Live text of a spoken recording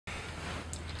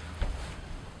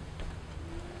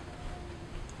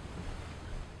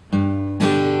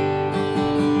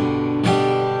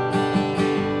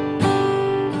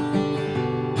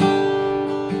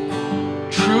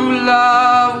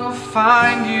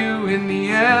find you in the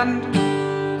end.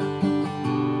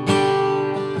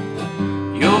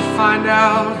 You'll find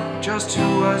out just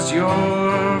who was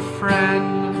your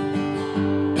friend.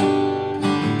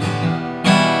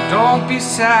 Don't be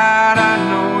sad, I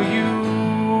know you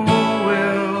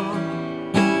will.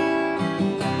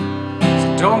 So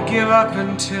don't give up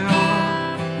until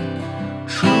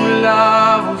true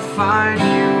love will find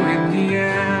you in the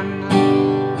end.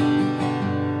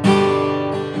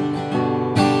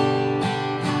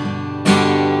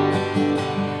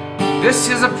 This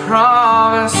is a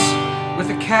promise with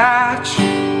a catch.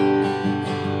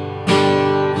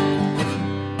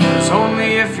 There's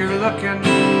only if you're looking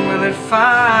will it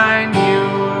find you.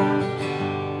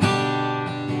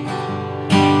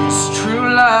 This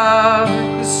true love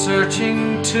is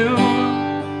searching too.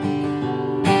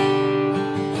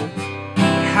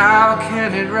 But how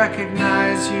can it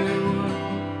recognize you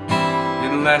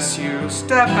unless you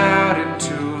step out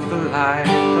into the light,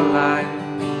 the light?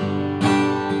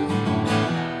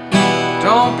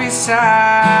 Don't be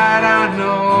sad, I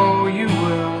know you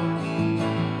will.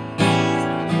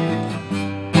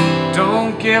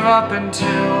 Don't give up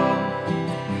until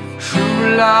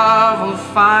true love will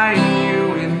find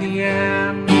you in the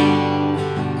end.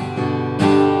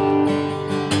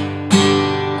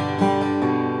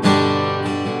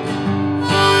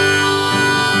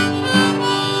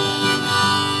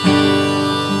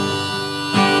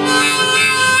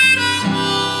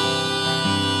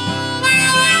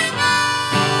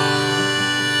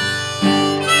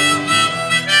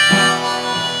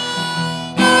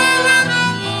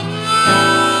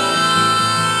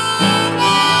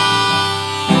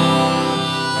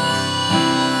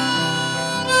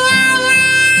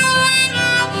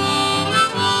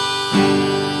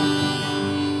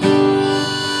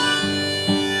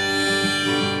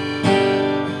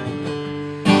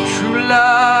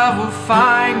 Love will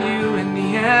find you in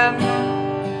the end.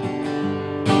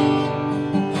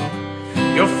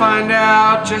 You'll find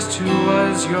out just who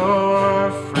was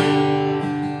your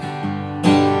friend.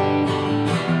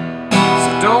 So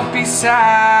don't be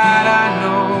sad, I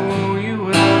know you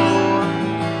will.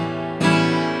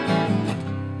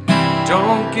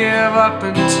 Don't give up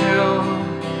until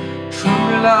true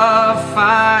love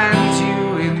finds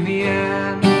you in the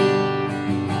end.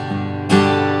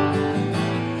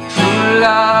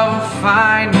 Love will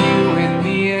find